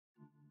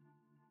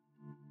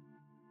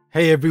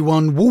Hey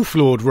everyone, Wolf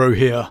Lord Rho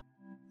here.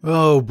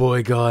 Oh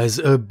boy guys,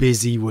 a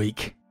busy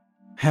week.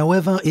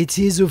 However, it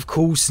is of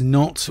course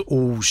not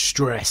all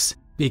stress,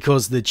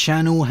 because the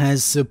channel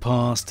has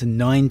surpassed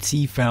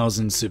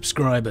 90,000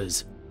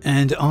 subscribers,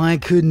 and I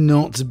could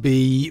not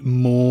be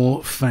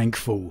more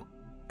thankful.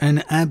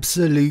 An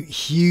absolute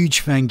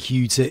huge thank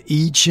you to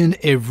each and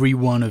every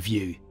one of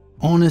you.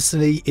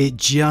 Honestly, it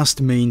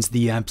just means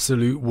the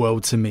absolute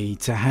world to me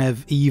to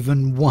have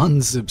even one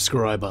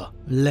subscriber,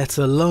 let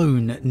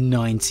alone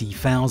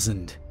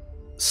 90,000.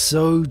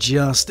 So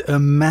just a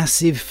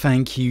massive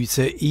thank you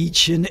to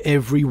each and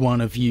every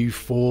one of you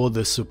for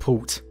the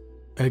support.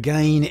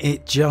 Again,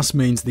 it just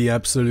means the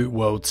absolute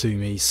world to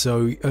me,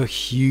 so a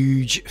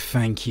huge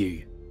thank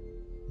you.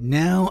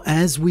 Now,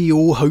 as we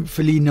all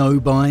hopefully know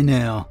by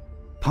now,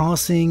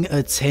 passing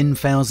a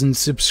 10,000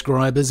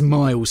 subscribers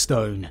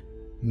milestone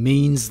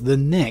means the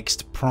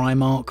next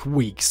Primarch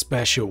Week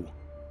special.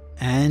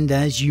 And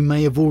as you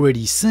may have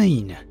already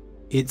seen,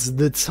 it's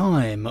the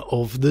time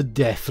of the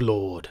Death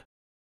Lord.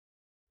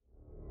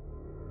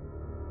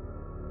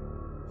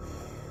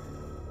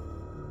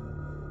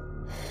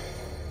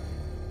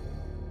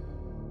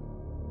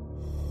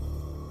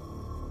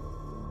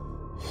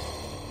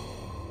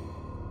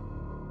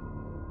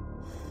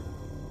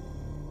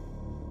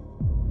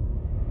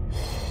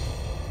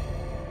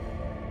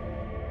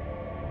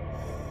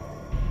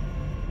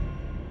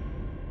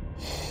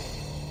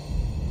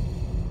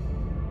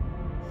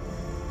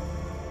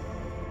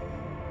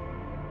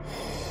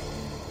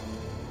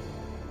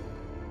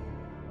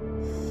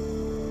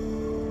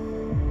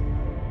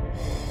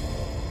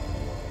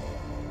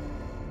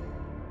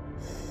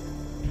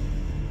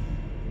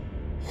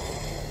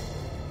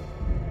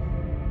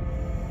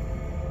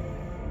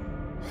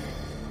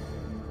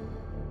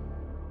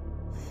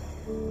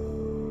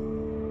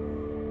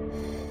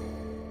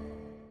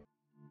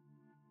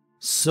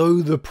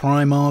 So the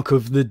Primarch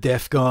of the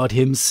Death Guard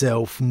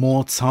himself,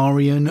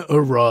 Mortarion,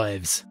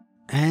 arrives,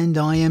 and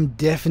I am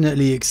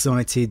definitely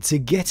excited to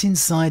get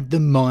inside the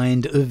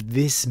mind of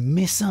this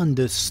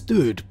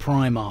misunderstood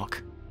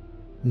Primarch.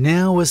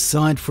 Now,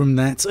 aside from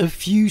that, a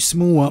few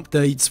small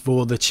updates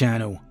for the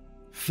channel.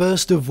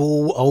 First of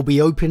all, I'll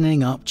be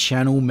opening up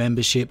channel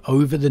membership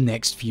over the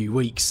next few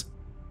weeks.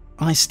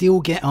 I still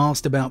get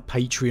asked about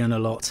Patreon a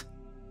lot,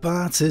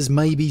 but as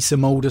maybe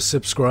some older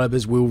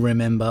subscribers will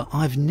remember,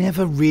 I've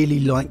never really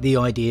liked the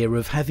idea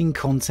of having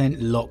content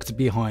locked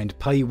behind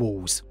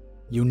paywalls.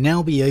 You'll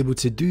now be able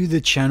to do the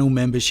channel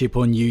membership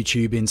on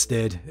YouTube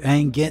instead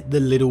and get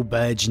the little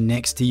badge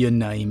next to your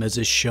name as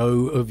a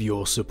show of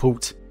your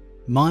support.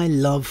 My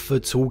love for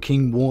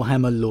talking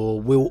Warhammer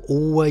lore will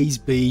always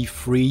be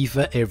free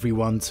for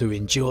everyone to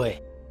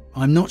enjoy.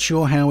 I'm not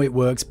sure how it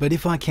works, but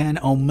if I can,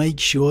 I'll make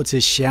sure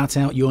to shout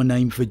out your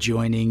name for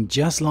joining,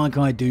 just like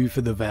I do for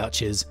the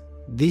vouchers.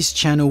 This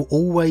channel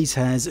always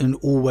has and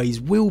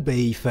always will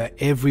be for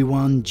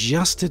everyone,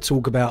 just to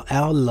talk about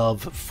our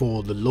love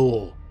for the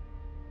lore.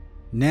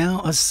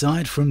 Now,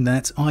 aside from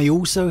that, I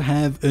also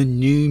have a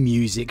new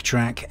music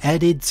track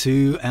added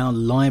to our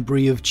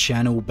library of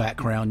channel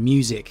background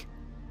music,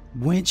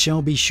 which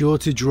I'll be sure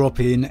to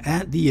drop in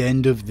at the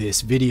end of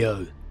this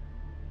video.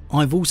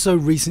 I've also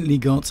recently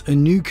got a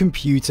new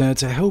computer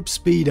to help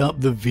speed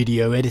up the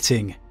video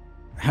editing.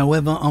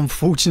 However,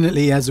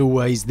 unfortunately, as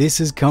always, this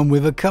has come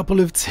with a couple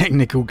of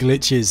technical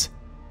glitches.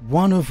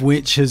 One of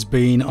which has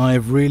been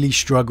I've really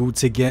struggled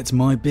to get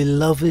my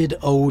beloved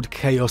old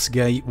Chaos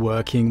Gate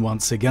working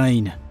once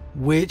again,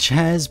 which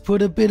has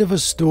put a bit of a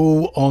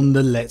stall on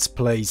the Let's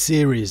Play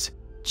series,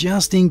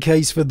 just in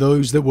case for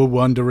those that were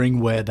wondering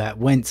where that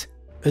went.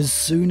 As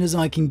soon as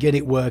I can get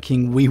it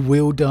working, we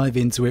will dive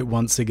into it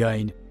once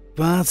again.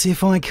 But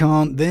if I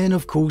can't, then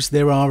of course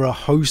there are a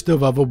host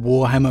of other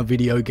Warhammer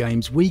video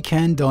games we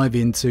can dive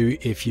into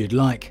if you'd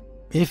like.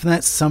 If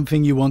that's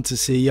something you want to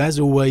see,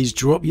 as always,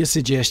 drop your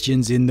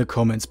suggestions in the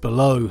comments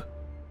below.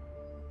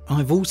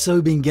 I've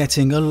also been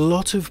getting a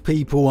lot of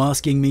people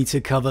asking me to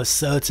cover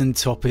certain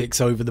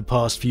topics over the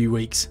past few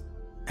weeks,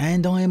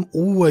 and I am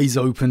always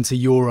open to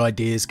your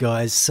ideas,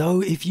 guys,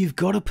 so if you've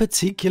got a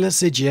particular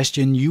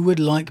suggestion you would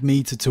like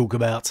me to talk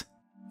about,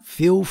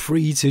 feel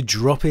free to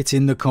drop it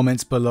in the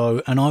comments below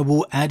and I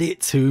will add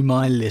it to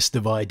my list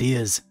of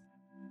ideas.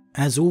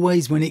 As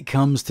always, when it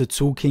comes to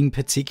talking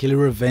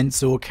particular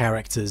events or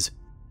characters,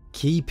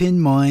 keep in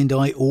mind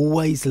I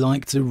always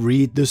like to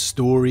read the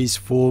stories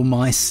for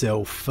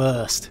myself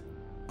first.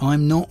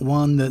 I'm not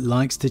one that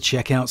likes to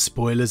check out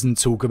spoilers and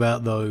talk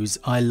about those.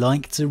 I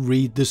like to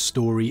read the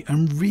story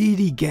and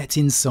really get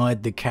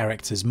inside the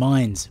characters'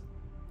 minds.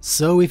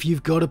 So if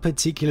you've got a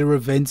particular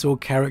event or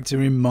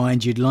character in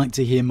mind you'd like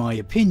to hear my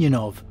opinion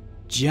of,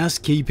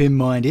 just keep in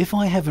mind if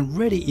I haven't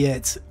read it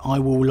yet, I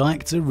will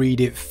like to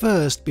read it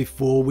first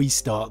before we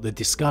start the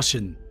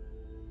discussion.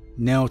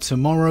 Now,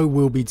 tomorrow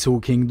we'll be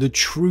talking the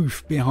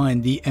truth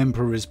behind the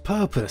Emperor's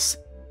purpose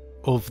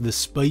of the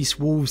Space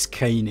Wolves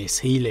Canis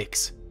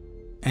Helix.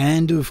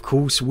 And of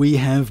course we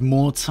have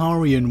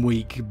Mortarion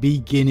Week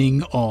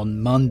beginning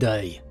on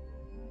Monday.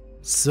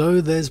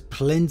 So there's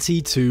plenty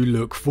to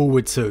look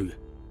forward to.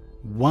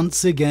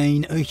 Once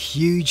again, a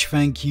huge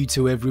thank you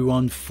to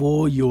everyone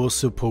for your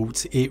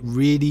support. It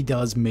really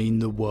does mean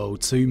the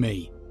world to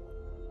me.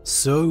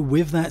 So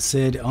with that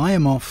said, I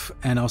am off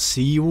and I'll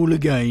see you all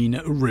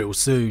again real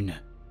soon.